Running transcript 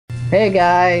Hey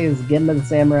guys, Gemma the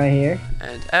Samurai here.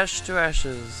 And Ash to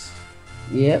Ashes.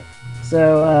 Yep.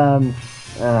 So,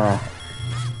 uh,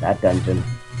 that dungeon.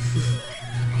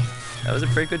 That was a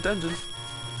pretty good dungeon.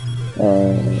 It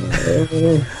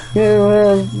was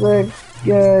a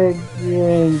good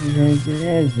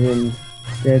dungeon.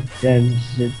 That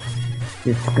dungeon.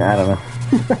 I don't know.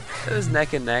 It was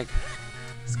neck and neck.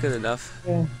 It's good enough.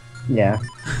 Yeah.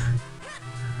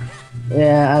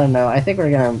 Yeah, I don't know. I think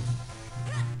we're gonna.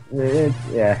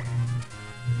 Yeah.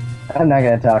 I'm not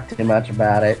gonna talk too much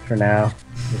about it for now,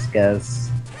 just because.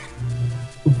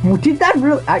 Did that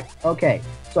really? Okay.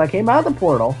 So I came out of the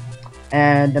portal,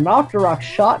 and an Octorok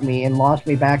shot me and launched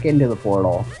me back into the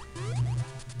portal.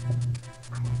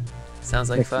 Sounds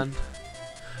like fun.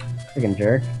 Freaking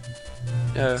jerk.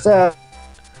 No. So,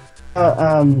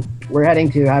 we're heading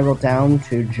to Hyrule Town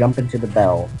to jump into the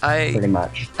bell. Pretty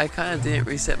much. I kind of didn't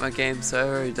reset my game, so I've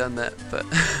already done that, but...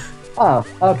 Oh,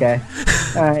 okay.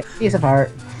 Alright, piece of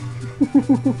heart.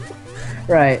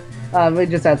 Right. We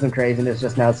just had some craziness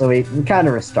just now, so we kind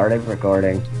of restarted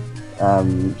recording.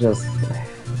 Just...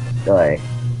 like...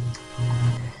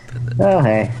 Oh,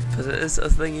 hey. But it is a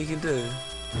thing you can do.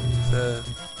 So...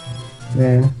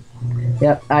 Yeah.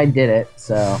 Yep, I did it,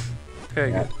 so...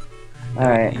 Very good.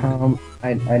 Alright,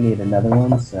 I need another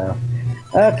one, so...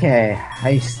 Okay,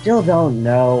 I still don't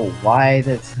know why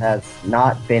this has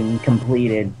not been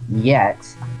completed yet,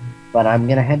 but I'm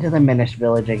gonna head to the Minish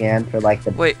village again for like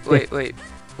the... Wait.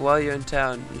 While you're in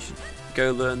town, you should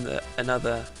go learn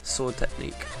another sword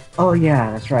technique. Oh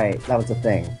yeah, that's right, that was a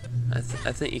thing. I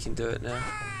think you can do it now.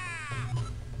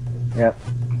 Yep.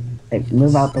 Hey,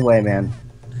 move out the way, man.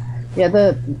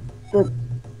 Yeah,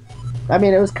 I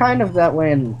mean, it was kind of that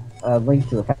way in Link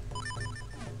to the Past.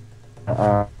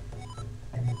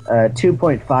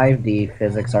 2.5D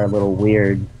physics are a little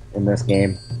weird in this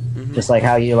game. Just like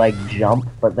how you like jump,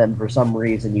 but then for some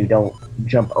reason you don't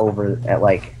jump over at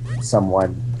like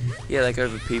someone. Yeah, like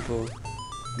over people.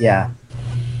 Yeah.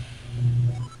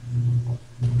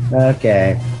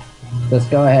 Okay. Just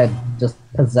go ahead. Just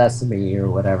possess me or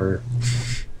whatever.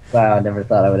 Wow, I never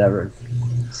thought I would ever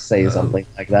say something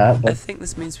like that. But... I think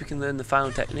this means we can learn the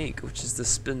final technique, which is the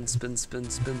spin, spin, spin,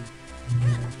 spin.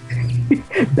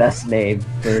 Best name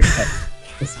for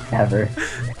ever.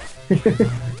 You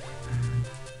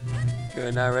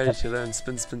are now ready to learn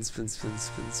spin, spin, spin, spin,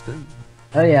 spin, spin.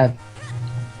 Oh yeah.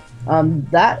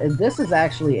 This is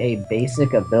actually a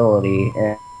basic ability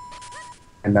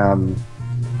in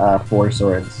Four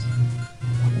Swords.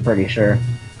 I'm pretty sure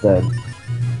the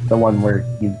one where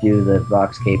you do the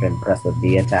Rock's Cape and press the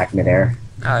B attack midair.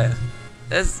 Oh yeah,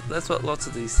 that's what lots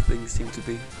of these things seem to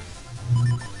be.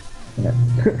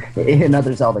 In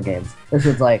other Zelda games, this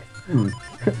was like,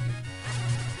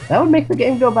 that would make the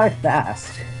game go by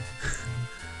fast.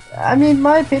 I mean,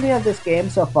 my opinion of this game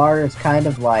so far is kind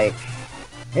of like,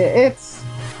 it's...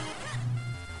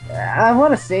 I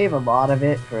want to save a lot of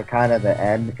it for kind of the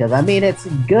end, because, I mean, it's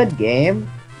a good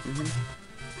game. It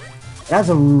has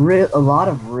a lot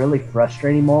of really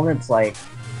frustrating moments, like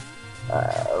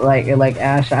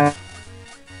Ash,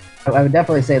 I would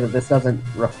definitely say that this doesn't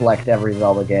reflect every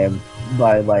Zelda game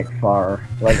by, like, far.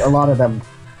 Like, a lot of them...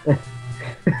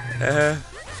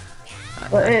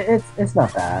 But it's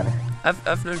not bad.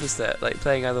 I've noticed that, like,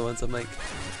 playing other ones, I'm like,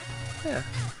 yeah.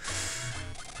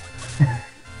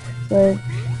 So,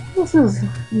 this is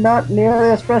not nearly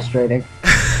as frustrating.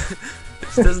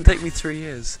 This doesn't take me 3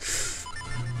 years.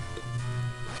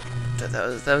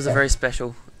 That was a very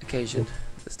special occasion.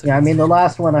 Yeah, I mean, the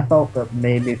last one I felt that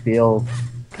made me feel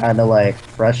kind of like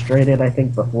frustrated, I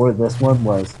think, before this one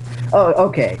was... Oh,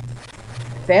 okay.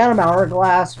 Phantom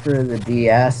Hourglass for the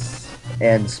DS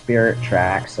and Spirit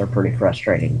Tracks are pretty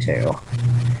frustrating too.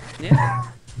 Yeah.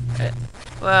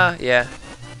 Well, yeah.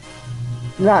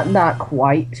 Not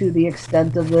quite to the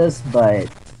extent of this, but...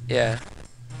 Yeah.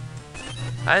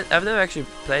 I've never actually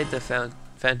played the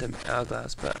Phantom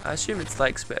Hourglass, but I assume it's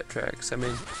like Spirit Tracks. I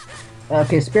mean...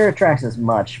 Okay, Spirit Tracks is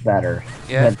much better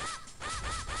than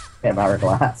Phantom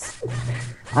Hourglass.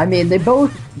 I mean, they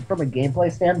both, from a gameplay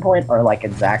standpoint, are like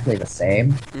exactly the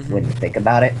same when you think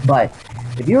about it, but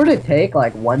if you were to take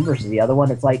like one versus the other one,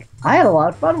 it's like, I had a lot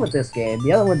of fun with this game.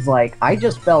 The other one's like, I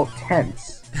just felt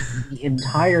tense the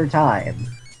entire time.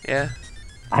 Yeah.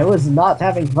 I was not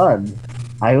having fun.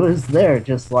 I was there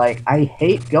just like, I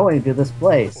hate going to this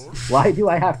place. Why do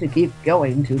I have to keep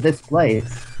going to this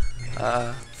place?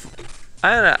 I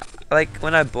don't know. Like,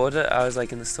 when I bought it, I was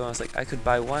like in the store, I was like, I could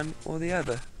buy one or the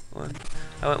other one.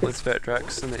 I went with Spirit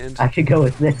Tracks in the end. I could go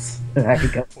with this, or I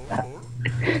could go with that.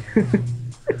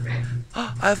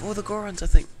 I have all the Gorons, I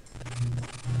think.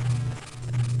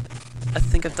 I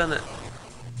think I've done it.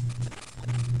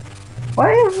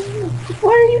 Why,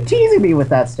 why are you teasing me with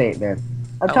that statement?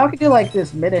 I'm Oh, talking to like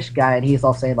this Minish guy, and he's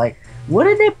all saying like,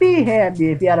 "Wouldn't it be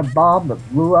handy if you had a bomb that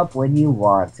blew up when you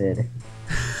wanted?"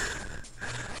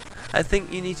 I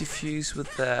think you need to fuse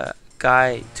with the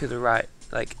guy to the right,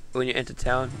 like when you enter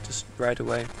town, just right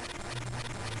away.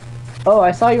 Oh,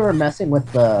 I saw you were messing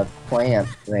with the plant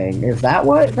thing. Is that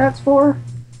what that's for?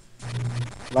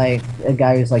 Like a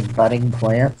guy who's like budding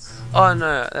plants? Oh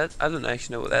no, I don't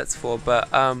actually know what that's for, but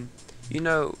you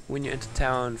know when you enter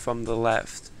town from the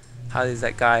left, how there's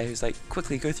that guy who's like,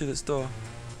 quickly go through this door.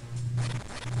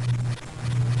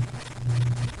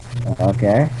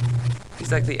 Okay.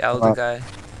 He's like the elder Uh, guy.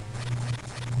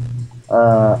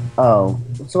 oh.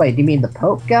 So wait, do you mean the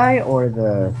Pope guy or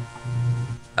the?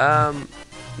 Um,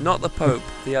 not the Pope,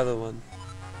 the other one.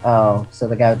 Oh, so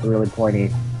the guy with the really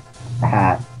pointy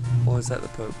hat. Or is that the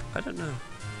Pope? I don't know.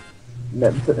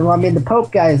 Well, I mean, the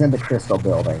Pope guy is in the Crystal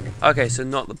Building. Okay, so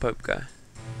not the Pope guy.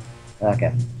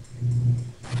 Okay.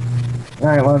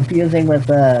 Alright, well, I'm fusing with,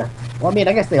 well, I mean,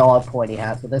 I guess they all have pointy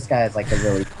hats, but this guy is, like, the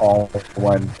really tall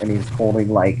one, and he's holding,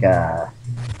 like,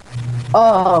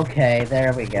 oh, okay,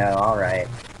 there we go, alright.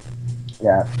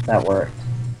 Yeah, that worked.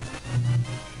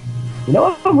 You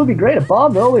know what would be great? A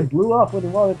bomb that only blew up when you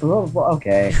wanted to blow.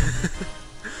 Okay.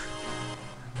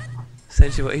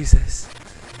 Essentially what he says.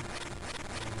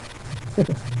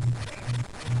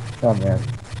 Oh, man.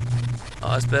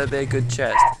 Oh, this better be a good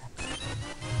chest.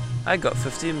 I got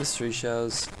 15 mystery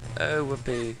shells. Oh,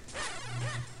 whoopee.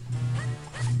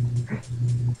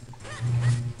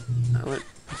 I went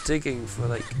digging for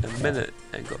like a minute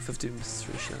and got 15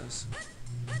 mystery shells.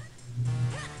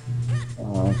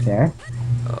 Okay.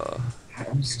 Oh.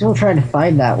 I'm still trying to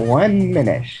find that one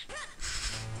Minish.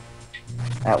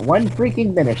 That one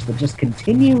freaking Minish that just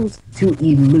continues to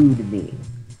elude me.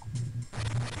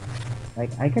 Like,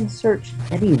 I can search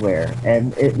anywhere,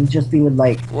 and it would just be with,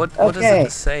 like, What okay. does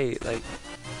it say? Like,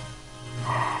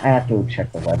 I have to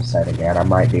check the website again. I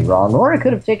might be wrong. Or I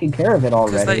could have taken care of it because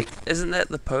already. like, isn't that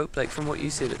the Pope? Like, from what you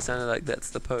said, it sounded like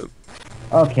that's the Pope.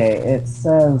 Okay, it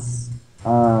says,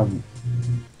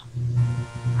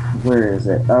 where is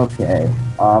it? Okay,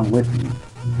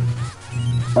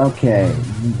 okay,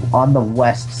 on the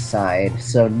west side.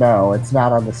 So no, it's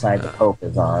not on the side the Pope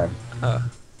is on.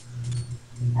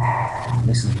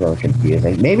 This is really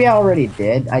confusing. Maybe I already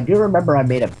did. I do remember I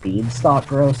made a beanstalk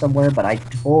grow somewhere, but I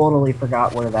totally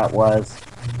forgot where that was.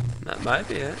 That might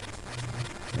be it.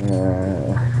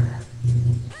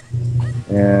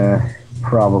 Yeah,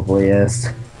 probably is.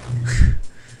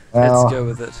 Well, Let's go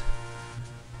with it.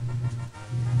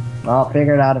 I'll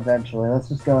figure it out eventually. Let's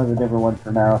just go with a different one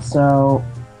for now. So,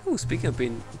 Oh, speaking of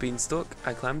beanstalk,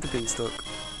 I climbed the beanstalk.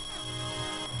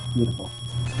 beautiful.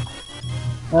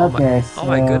 Okay, Oh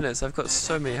my goodness, I've got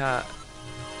so many hearts.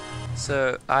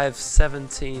 So I have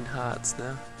 17 hearts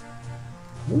now.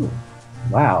 Ooh,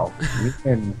 wow. You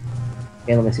can.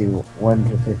 Okay, let me see. 1,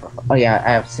 2, 3, 4. Oh yeah,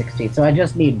 I have 16. So I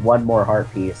just need one more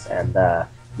heart piece, and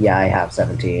yeah, I have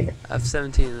 17. I have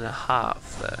 17 and a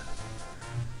half there.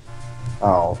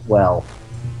 Oh well,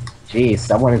 geez,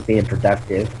 someone is being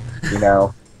productive, you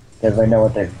know, because I know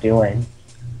what they're doing.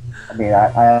 I mean, I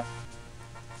have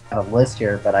a list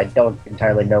here, but I don't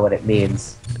entirely know what it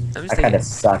means. I kind of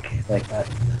suck like that.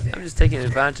 I'm just taking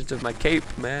advantage of my cape,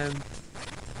 man.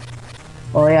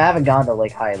 Well, yeah, I haven't gone to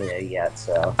Lake Hylia yet,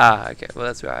 so Ah, okay. Well,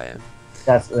 that's where I am.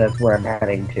 that's where I'm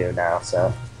heading to now.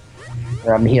 So,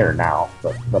 or I'm here now,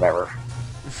 but whatever.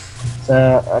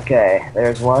 So, okay,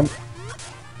 there's one,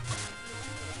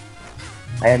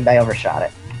 and I overshot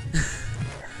it.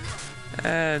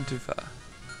 And too far.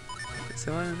 Is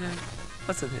there one in here?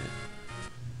 What's in here?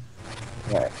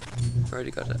 Right.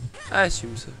 Already got it. I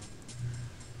assume so.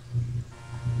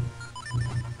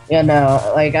 Yeah,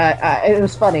 no, like it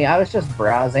was funny. I was just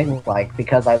browsing, like,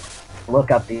 because I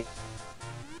look up these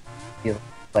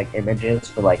like images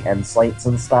for like endslates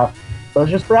and stuff. So I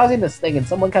was just browsing this thing, and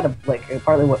someone kind of like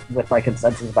partly with my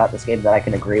consensus about this game that I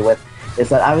can agree with is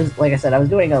that I was, like I said, I was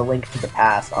doing a Link to the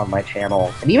Past on my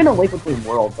channel, and even a Link Between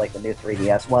Worlds, like the new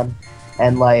 3DS one,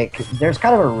 and like there's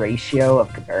kind of a ratio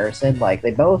of comparison. Like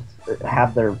they both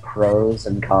have their pros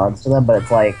and cons to them, but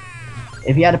it's like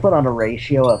if you had to put on a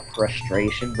ratio of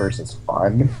frustration versus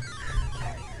fun,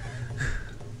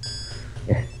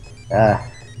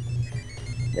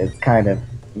 it's kind of.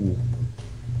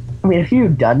 I mean, a few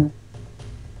dungeons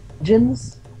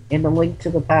in the Link to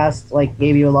the Past like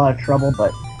gave you a lot of trouble,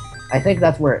 but I think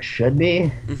that's where it should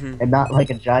be, and not like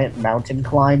a giant mountain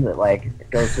climb that like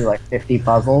goes through like 50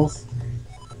 puzzles.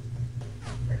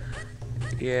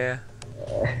 Yeah.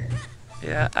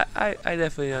 Yeah, I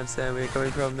definitely understand where you're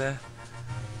coming from there.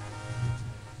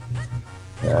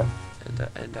 Yeah.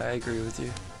 And I agree with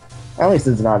you. At least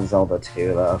it's not Zelda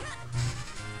 2, though.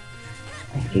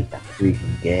 I hate that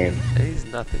freaking game. There's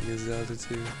nothing in Zelda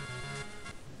 2.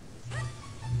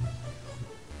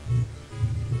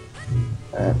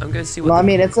 I'm going to see what. Well, I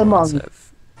mean, it's among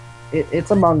have.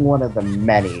 it's among one of the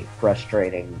many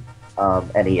frustrating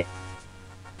NES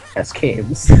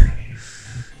games.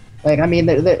 Like, I mean,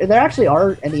 there actually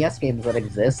are NES games that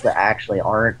exist that actually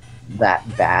aren't that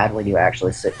bad when you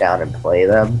actually sit down and play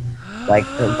them. Like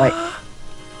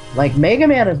Mega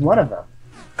Man is one of them.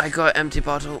 I got empty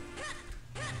bottle.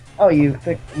 Oh, you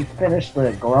finished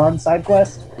the Goron side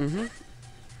quest? Mm-hmm.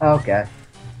 Okay.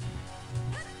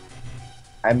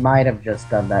 I might have just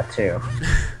done that too.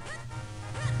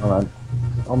 Hold on.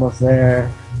 Almost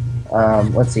there.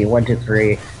 Let's see, 1, 2,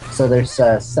 3. So there's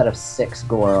a set of 6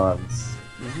 Gorons.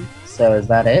 Mm-hmm. So is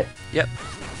that it? Yep.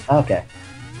 Okay.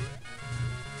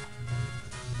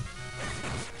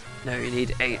 No, you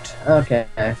need 8. Okay.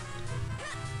 Wait,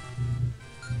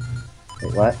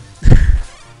 what?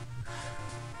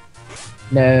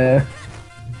 No.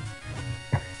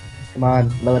 Come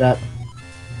on, load up.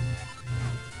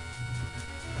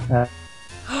 I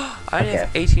only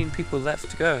have 18 people left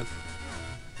to go.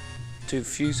 To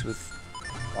fuse with.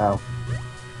 Oh.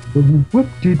 What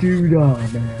do you do now,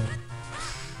 man?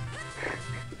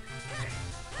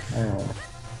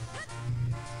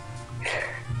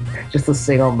 Just the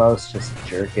single most just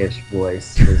jerkish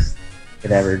voice just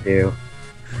could ever do.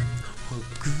 Well,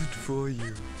 good for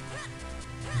you.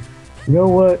 You know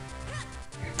what?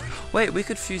 Wait, we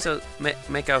could fuse our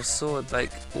make our sword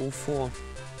like all 4.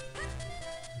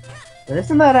 But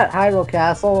isn't that at Hyrule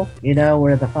Castle? You know,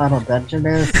 where the final dungeon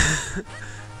is?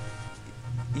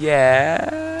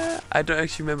 Yeah, I don't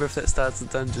actually remember if that starts the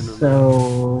dungeon or not.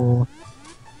 So...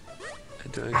 I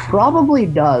don't actually probably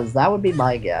does. That would be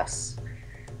my guess.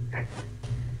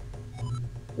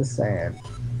 Just saying.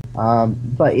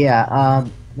 But yeah,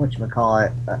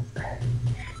 whatchamacallit.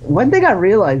 One thing I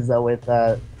realized though with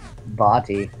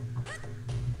Bati,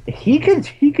 he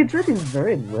contributes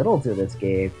very little to this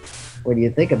game. When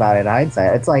you think about it in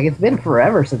hindsight, it's like it's been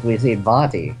forever since we've seen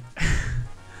Bati.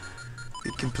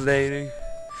 You're complaining.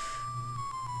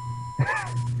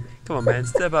 Come on, man,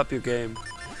 step up your game.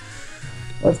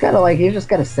 Well, it's kind of like he's just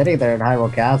kind of sitting there in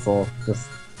Hyrule Castle, just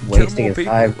wasting his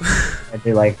time, and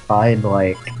to like find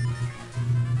like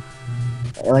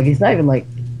he's not even like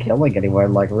killing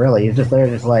anyone. Like really, he's just there,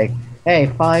 just like, hey,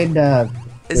 find.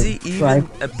 Is he even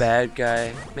a bad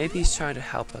guy? Maybe he's trying to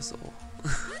help us all.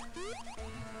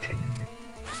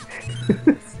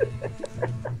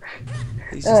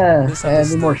 He's just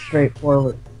and more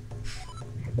straightforward.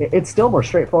 It's still more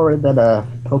straightforward than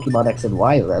Pokemon X and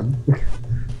Y then.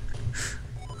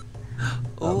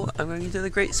 Oh, I'm going to do the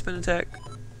great spin attack.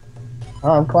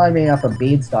 Oh, I'm climbing up a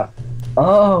beanstalk.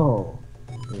 Oh,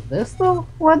 is this the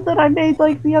one that I made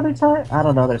like the other time? I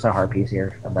don't know. There's a heart piece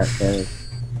here. I'm not sure.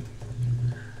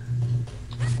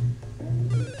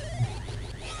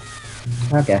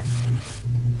 Okay.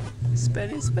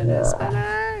 Spinning, spinning,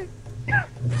 spinning.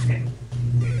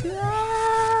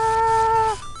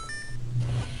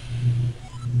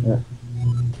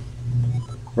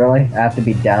 Really? I have to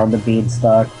be down the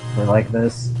beanstalk for like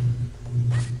this?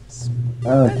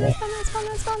 Okay.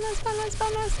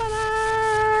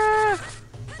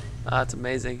 Ah, it's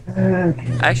amazing.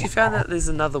 Okay. I actually found that there's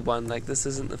another one, like this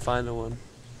isn't the final one.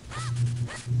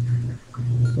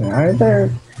 Are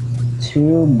there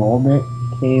 2 moment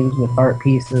caves with heart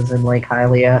pieces in Lake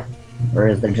Hylia? Or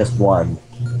is there just one?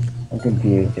 I'm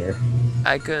confused here.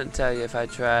 I couldn't tell you if I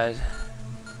tried.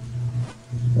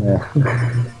 Yeah.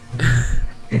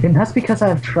 And that's because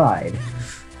I've tried.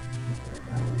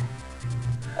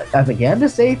 I began to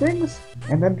say things,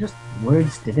 and then just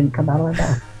words didn't come out of my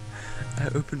mouth. I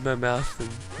opened my mouth and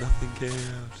nothing came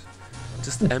out.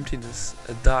 Just emptiness,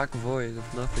 a dark void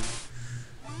of nothing.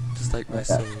 Just like my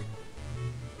soul.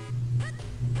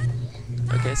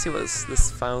 Okay, let's see what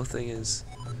this final thing is.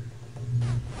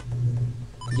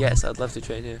 Yes, I'd love to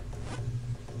train here.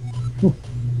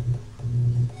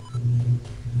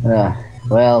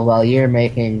 Well, while you're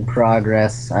making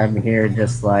progress, I'm here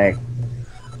just like...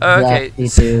 Okay.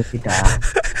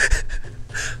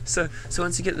 So So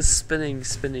once you get the spinning,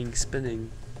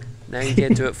 now you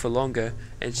get to it for longer,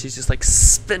 and she's just like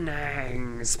spinning.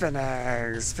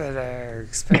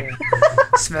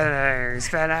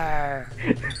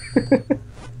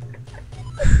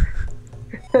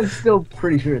 I'm still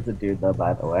pretty sure it's a dude though,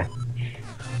 by the way.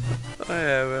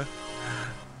 Whatever.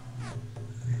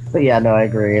 But yeah, no, I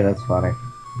agree, that's funny.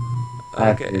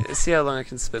 Okay, let's see how long I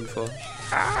can spin for.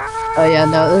 Oh yeah,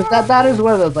 no, that is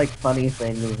one of those like funny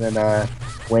things in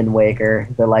Wind Waker.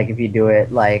 But like if you do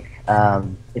it like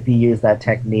if you use that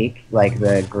technique, like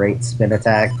the great spin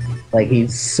attack, like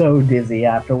he's so dizzy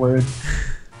afterwards.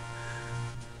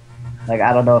 Like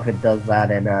I don't know if it does that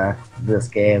in this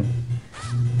game.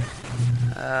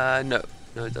 No,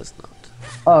 no, it does not.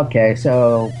 Okay,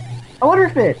 so I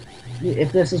wonder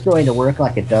if this is going to work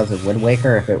like it does in Wind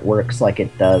Waker, if it works like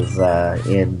it does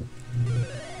in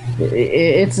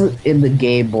it's in the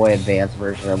Game Boy Advance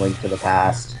version of Link to the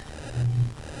Past,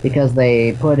 because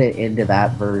they put it into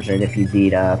that version if you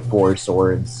beat 4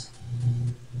 swords.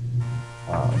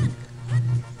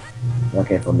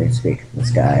 Okay, let me speak to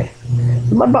this guy.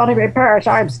 My body may perish,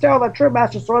 I am still the true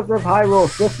master swordsman of Hyrule,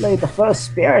 swiftly the first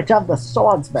spirit of the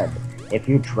swordsman. If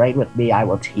you train with me, I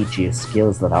will teach you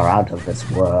skills that are out of this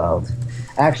world.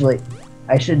 Actually,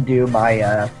 I should do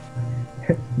my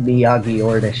Miyagi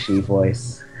Ornishi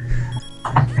voice.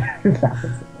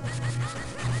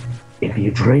 If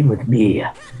you train with me,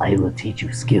 I will teach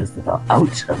you skills that are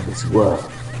out of this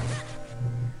world.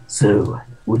 So,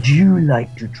 would you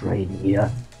like to train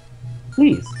here?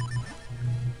 Please.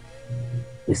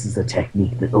 This is a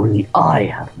technique that only I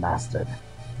have mastered.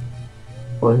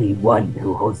 Only one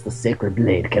who holds the sacred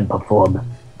blade can perform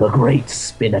the great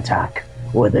spin attack,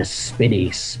 or the spinny,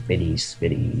 spinny,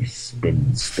 spinny,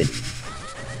 spin, spinny.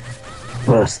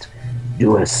 First,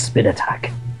 do a spin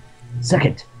attack.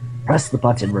 Second, press the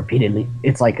button repeatedly.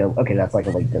 It's like a, okay, that's like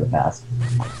a Link to the Past.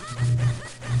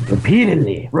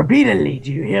 Repeatedly,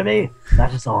 do you hear me?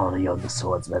 That is all, young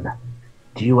swordsman.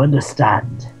 Do you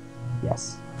understand?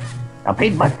 Yes. Now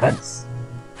paint my fence.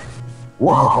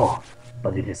 Whoa,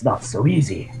 but it is not so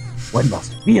easy. One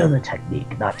must feel the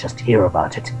technique, not just hear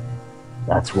about it.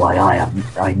 That's why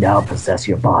I now possess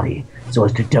your body, so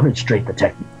as to demonstrate the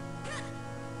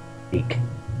technique.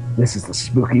 This is the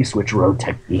spooky switch road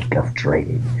technique of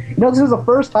training. You know, this is the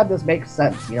first time this makes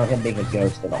sense, you know, him being a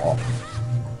ghost and all.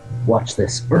 Watch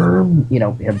this, you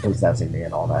know, him possessing me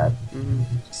and all that.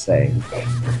 Just saying.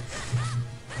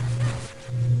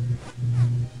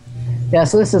 Yeah,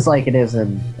 so this is like it is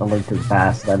in A Link to the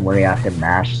Past, then where you have to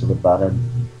mash the button.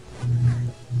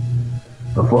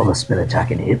 Perform a spin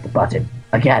attack and hit the button.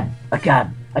 Again.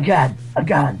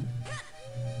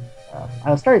 I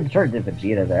was starting to turn to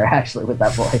Vegeta there, actually, with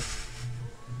that voice.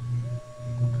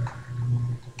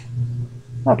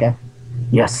 Okay.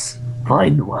 Yes,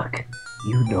 fine work.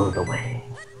 You know the way.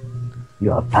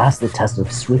 You have passed the test of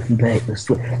swift play.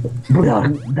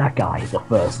 That guy, the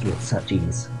first, with such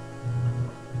ease.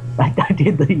 I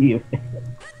did leave.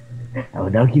 I will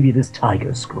now give you this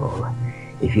tiger scroll.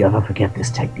 If you ever forget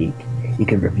this technique, you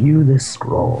can review this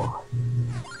scroll.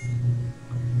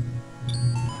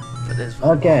 But there's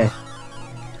one okay. more.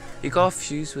 You got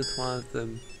fused with one of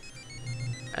them,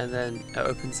 and then it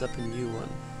opens up a new one.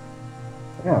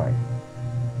 Really?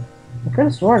 I could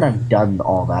have sworn I've done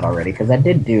all that already, because I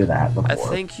did do that before. I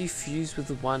think you fused with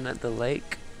the one at the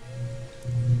lake.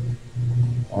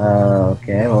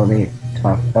 Okay, well, let me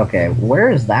talk. Okay,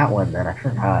 where is that one then? I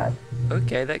forgot.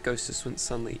 Okay, that ghost just went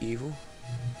suddenly evil.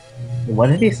 What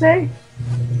did he say?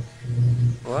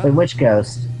 What? Wait, which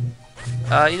ghost?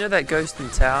 You know that ghost in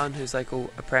town who's like a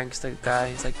prankster guy?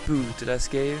 He's like, boo, did I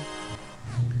scare you?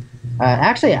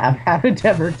 Actually, I haven't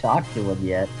ever talked to him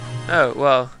yet. Oh,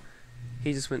 well,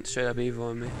 he just went straight up evil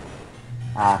on me.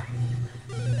 Ah.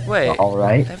 Wait,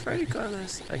 alright. I've already gotten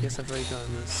this? I guess I've already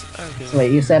gotten this. Okay. So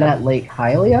wait, you said at Lake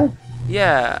Hylia?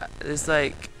 Yeah, it's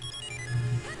like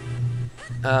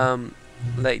down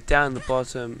the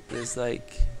bottom, there's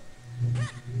like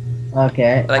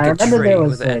Okay, a tree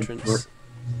with an entrance.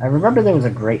 I remember there was a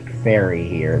great fairy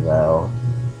here, though.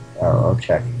 Oh, I'll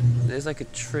check. There's like a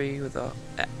tree with a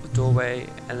doorway,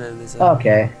 and then there's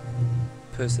a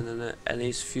person in it, and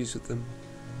he's fused with them,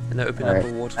 and they open up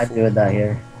a waterfall. I'm doing that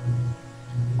here.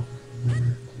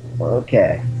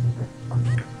 Okay.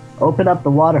 Open up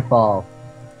the waterfall,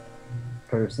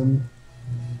 person.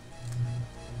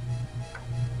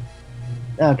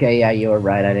 Okay, yeah, you were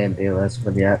right. I didn't do this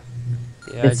one yet.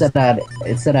 Yeah, it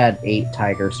said I had 8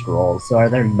 tiger scrolls. So are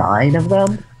there 9 of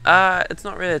them? It's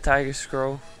not really a tiger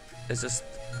scroll. It's just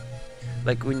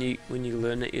like when you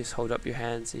learn it, you just hold up your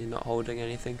hands and you're not holding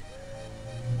anything.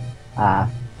 I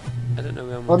don't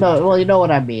know. Well, no. Well, you know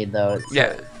what I mean, though.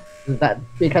 Yeah. That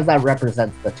because that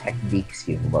represents the techniques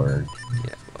you've learned.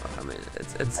 Yeah. Well, I mean,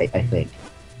 it's. I think.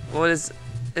 Well, it's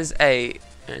 8,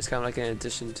 and it's kind of like an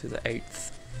addition to the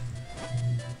 8th.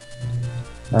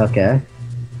 Okay.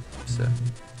 So.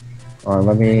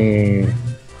 Let me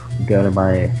go to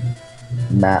my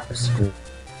map screen.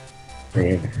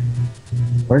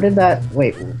 Where did that?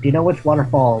 Wait, do you know which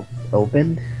waterfall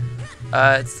opened?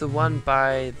 It's the one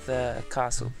by the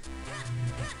castle.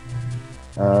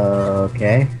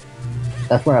 Okay.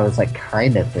 That's where I was like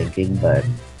kind of thinking, but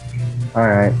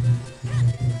alright.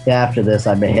 Yeah, after this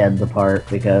I may end the part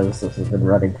because this has been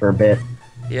running for a bit.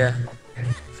 Yeah,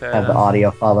 fair Have the enough.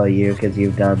 audio follow you because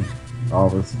you've done all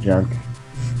this junk.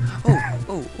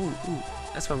 Oh.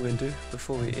 That's what I'm going to do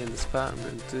before we end this part. I'm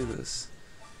going to do this.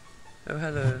 Oh,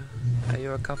 hello. Are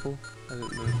you a couple? I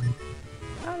don't know.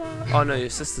 Hello. Oh no, your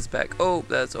sister's back. Oh,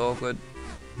 that's awkward.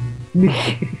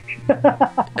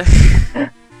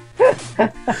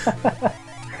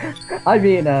 I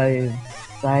mean, I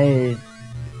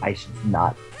should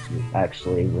not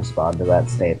actually respond to that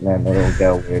statement. It'll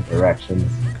go weird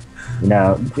directions. You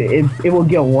know, it will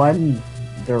go one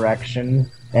direction,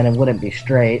 and it wouldn't be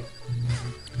straight.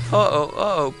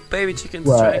 Uh-oh, baby chickens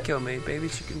are trying to kill me. Baby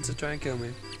chickens are trying to kill me.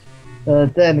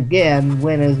 But then again,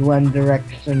 when is one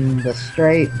direction the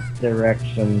straight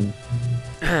direction?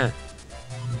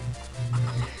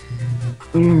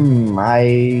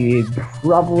 I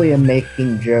probably am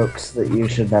making jokes that you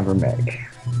should never make.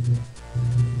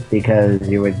 Because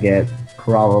you would get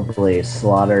probably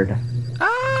slaughtered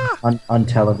on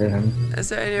television. Is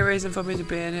there any reason for me to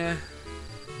be in here?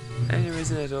 Any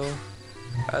reason at all?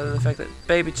 Other than the fact that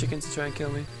baby chickens are trying to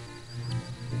kill me?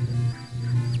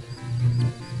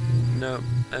 No,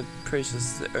 I'm pretty sure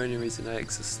this is the only reason I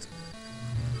exist.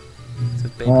 So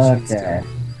baby chickens kill me.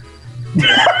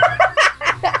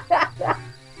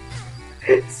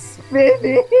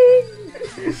 Spinning!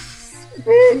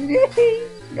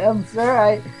 I'm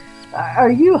sorry. Are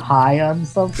you high on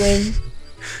something?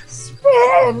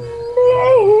 Spinning!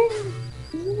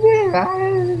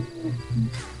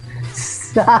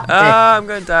 Stop it. I'm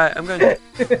gonna die. I'm gonna.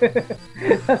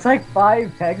 That's like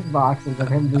 5 text boxes of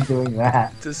him just doing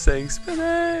that. Just saying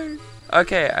spinning.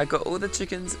 Okay, I got all the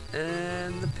chickens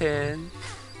in the pen.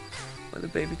 All the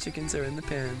baby chickens are in the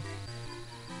pen.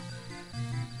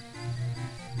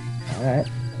 Alright,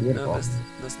 beautiful. No,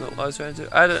 that's not what I was trying to do.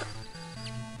 I don't.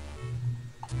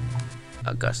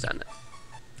 Oh gosh damn it.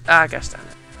 Ah, gosh damn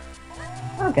it.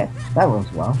 Okay, that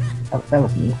was well. That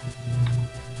was neat.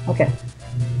 Okay.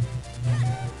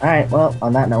 Alright, well,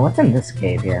 on that note, what's in this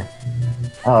cave here?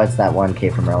 Oh, it's that one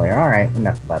cave from earlier. Alright,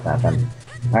 enough about that then.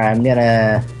 Alright, I'm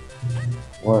gonna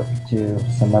work to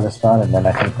some other spot, and then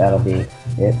I think that'll be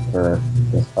it for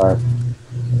this part.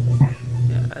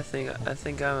 Yeah, I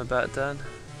think I'm about done.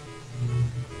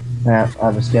 Yeah,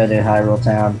 I'll just go to Hyrule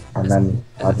Town, and then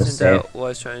I'll just save. Out what I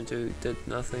was trying to do did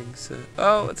nothing, so...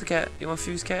 Oh, it's a cat. You want to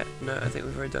fuse cat? No, I think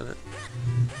we've already done it.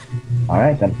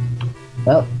 Alright then.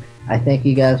 Well, I thank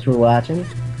you guys for watching,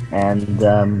 and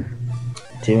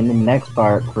tune in the next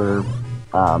part for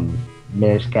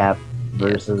Minish Cap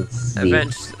versus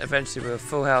Eventually we're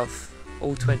full health.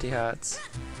 All 20 hearts.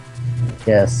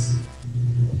 Yes.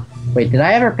 Wait, did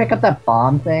I ever pick up that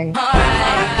bomb thing?